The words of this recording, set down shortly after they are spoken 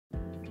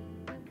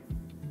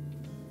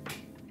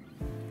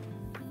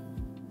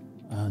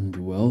and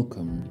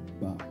welcome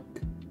back.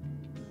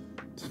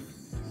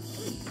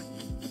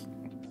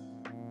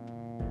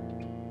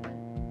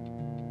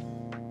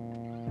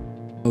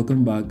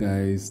 Welcome back,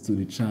 guys, to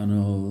the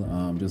channel.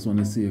 Just want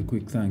to say a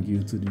quick thank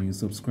you to the new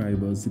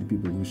subscribers, to the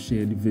people who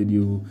shared the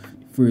video,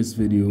 the first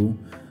video.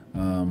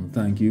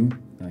 Thank you.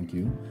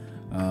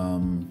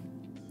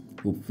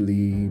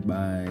 Hopefully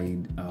by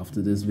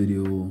after this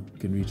video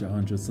can reach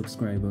 100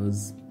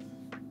 subscribers.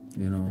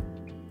 You know,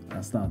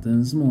 I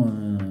starting small,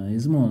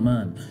 small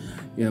man.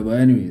 Yeah, but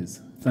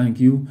anyways, thank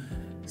you.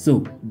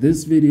 So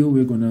this video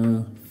we're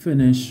gonna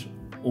finish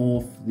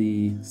off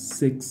the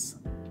six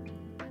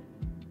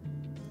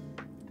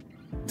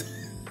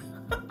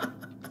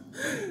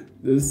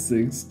the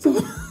six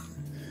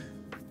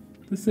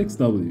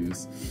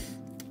W's.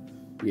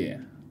 Yeah,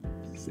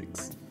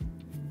 6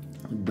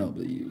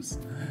 W's.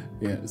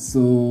 Yeah,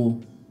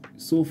 so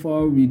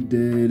far we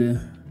did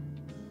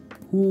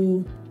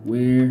who,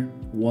 where,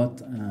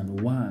 what,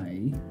 and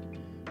why.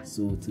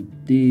 So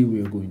today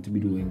we are going to be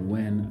doing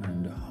when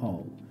and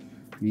how.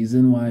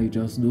 Reason why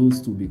just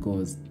those two,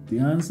 because the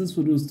answers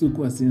for those two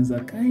questions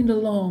are kind of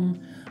long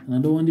and I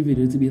don't want the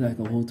video to be like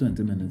a whole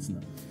 20 minutes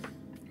now.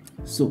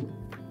 So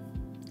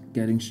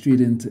getting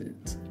straight into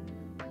it.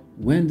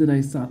 When did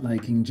I start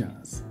liking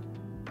jazz?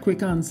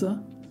 Quick answer,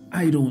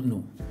 I don't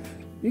know.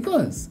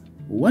 Because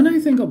when I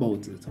think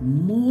about it,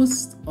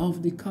 most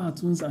of the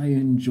cartoons I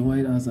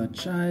enjoyed as a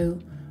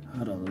child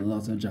had a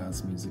lot of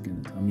jazz music in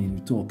it. I mean,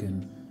 we're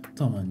talking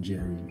Tom and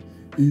Jerry.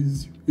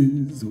 Is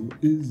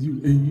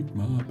you ain't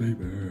my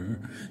baby.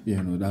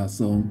 You know, that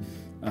song.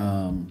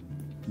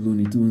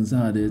 Looney Tunes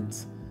had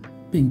it.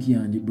 Pinky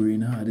and the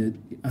Brain had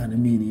it. The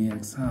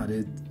Animaniacs had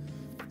it.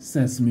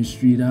 Sesame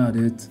Street had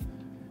it.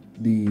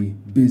 The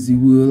Busy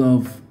World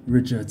of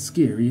Richard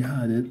Scarry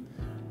had it.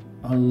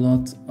 A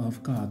lot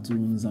of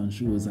cartoons and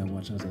shows I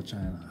watched as a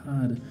child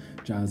had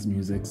jazz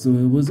music, so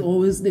it was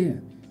always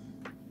there.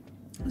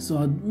 So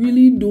I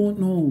really don't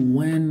know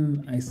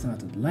when I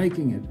started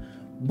liking it,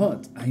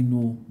 but I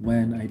know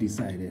when I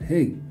decided,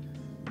 hey,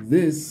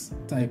 this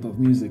type of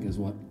music is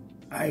what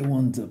I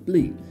want to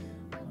play.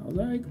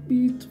 Like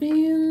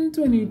between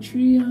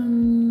 23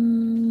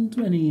 and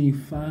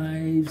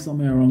 25,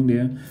 somewhere around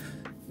there.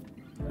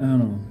 I don't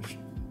know,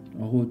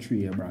 a whole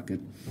 3-year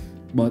bracket,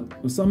 but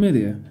somewhere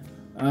there.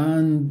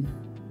 And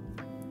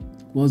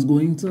was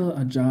going to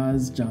a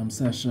jazz jam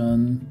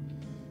session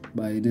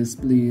by this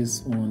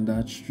place on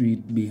that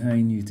street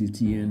behind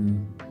UTT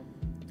in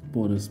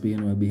Port of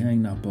Spain, or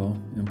behind Napa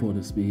in Port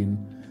of Spain.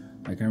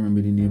 I can't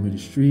remember the name of the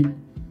street,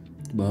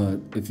 but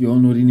if you all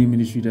know the name of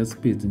the street, just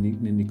put it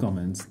in the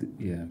comments.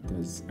 Yeah,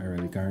 because I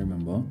really can't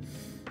remember.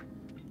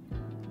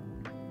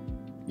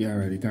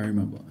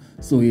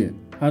 So yeah,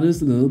 had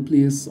this little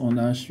place on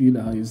that street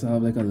that I used to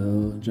have like a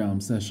little jam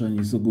session.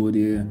 Used to go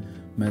there,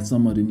 met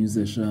some of the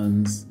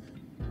musicians,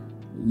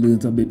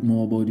 learned a bit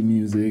more about the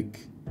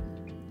music,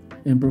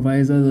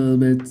 improvised a little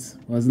bit.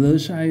 Was a little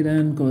shy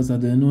then because I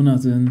didn't know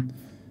nothing.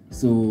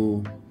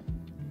 So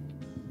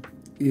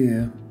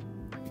yeah,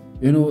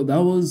 you know,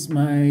 that was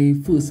my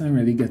first time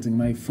really getting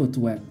my foot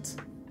wet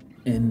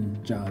in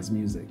jazz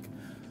music.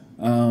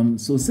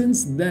 So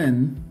since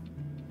then,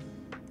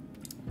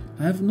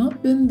 I've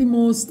not been the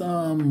most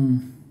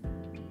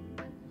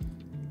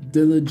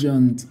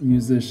diligent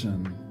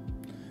musician.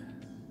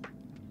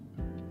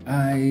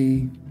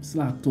 I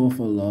slacked off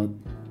a lot.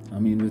 I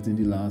mean, within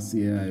the last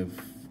year,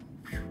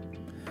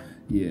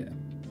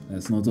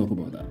 let's not talk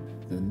about that.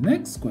 The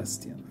next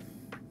question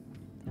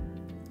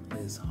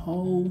is,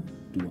 how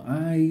do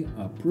I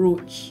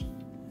approach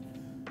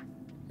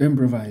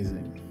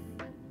improvising?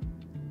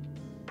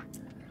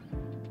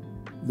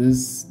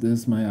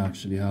 This might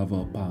actually have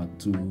a part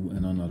 2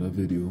 in another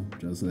video,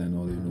 just letting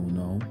all you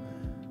know now.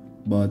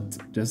 But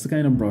just to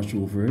kind of brush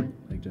over it,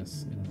 like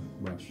just, you know,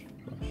 brush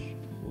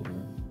over,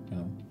 you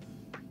know,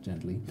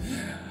 gently.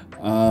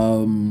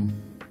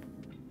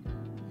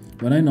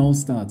 When I now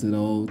started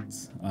out,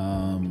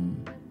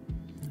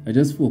 I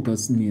just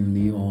focused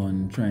mainly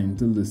on trying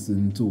to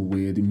listen to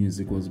where the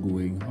music was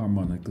going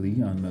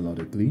harmonically and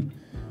melodically,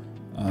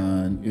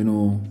 and, you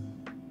know,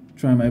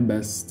 try my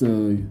best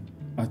to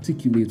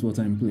articulate what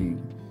I'm playing.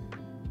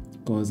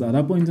 Because at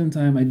that point in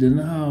time, I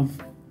didn't have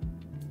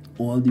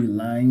all the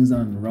lines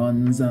and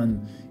runs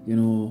and, you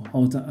know,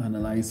 how to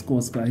analyze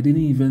chords. I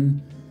didn't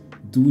even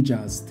do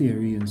jazz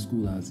theory in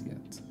school as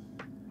yet.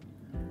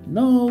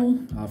 Now,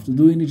 after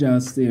doing the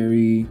jazz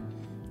theory,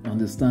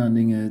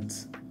 understanding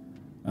it,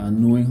 and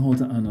knowing how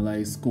to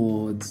analyze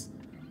chords,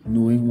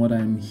 knowing what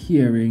I'm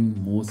hearing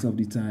most of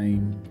the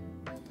time,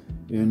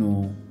 you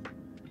know,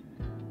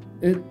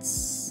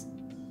 it's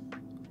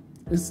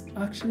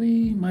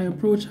actually, my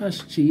approach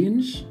has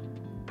changed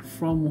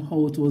from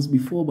how it was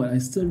before, but I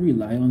still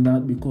rely on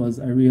that because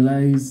I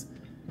realize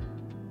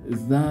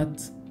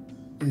that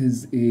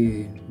is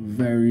a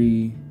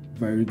very,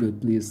 very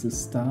good place to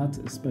start,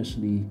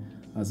 especially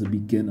as a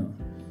beginner,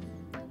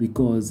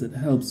 because it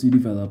helps you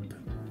develop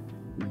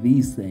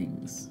these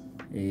things,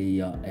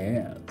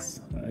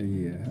 ears.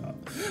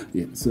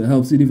 Yeah. So it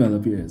helps you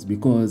develop your ears,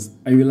 because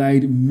I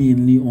relied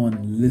mainly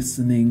on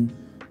listening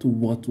to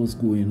what was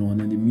going on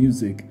in the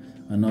music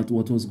and not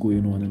what was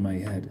going on in my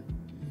head.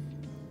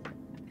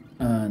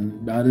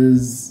 And that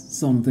is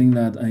something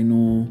that I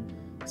know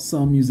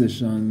some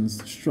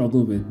musicians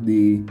struggle with.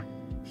 They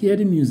hear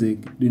the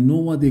music, they know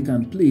what they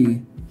can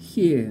play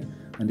here,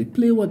 and they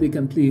play what they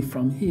can play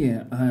from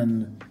here,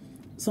 and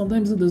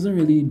sometimes it doesn't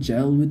really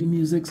gel with the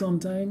music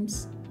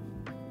sometimes,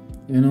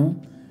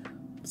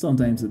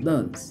 sometimes it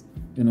does,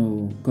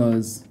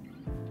 because,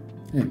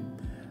 hey,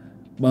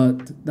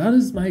 but that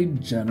is my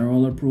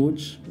general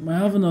approach. I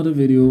have another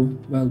video,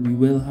 we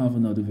will have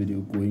another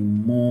video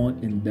going more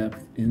in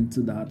depth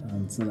into that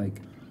answer,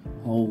 like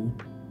how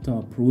to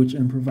approach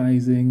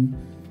improvising,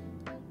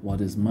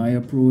 what is my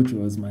approach,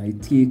 what is my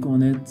take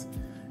on it,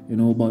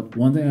 but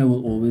one thing I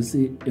will always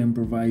say,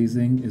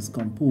 improvising is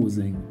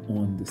composing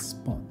on the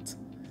spot.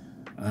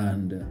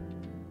 And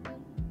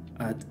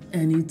at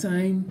any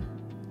time,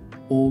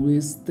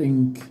 always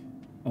think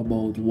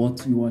about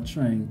what you are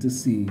trying to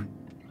say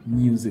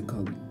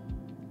musically.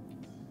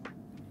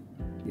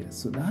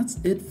 So that's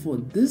it for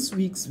this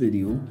week's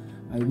video.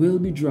 I will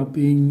be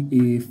dropping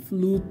a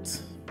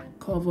flute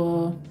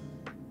cover,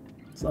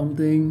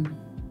 something,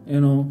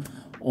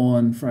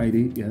 on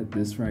Friday.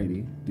 This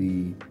Friday,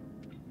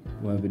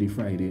 whatever the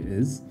Friday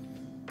is.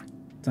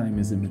 Time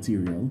is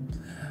immaterial.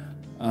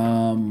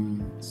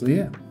 So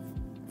yeah,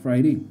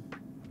 Friday.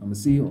 I'm gonna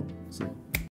see you all. So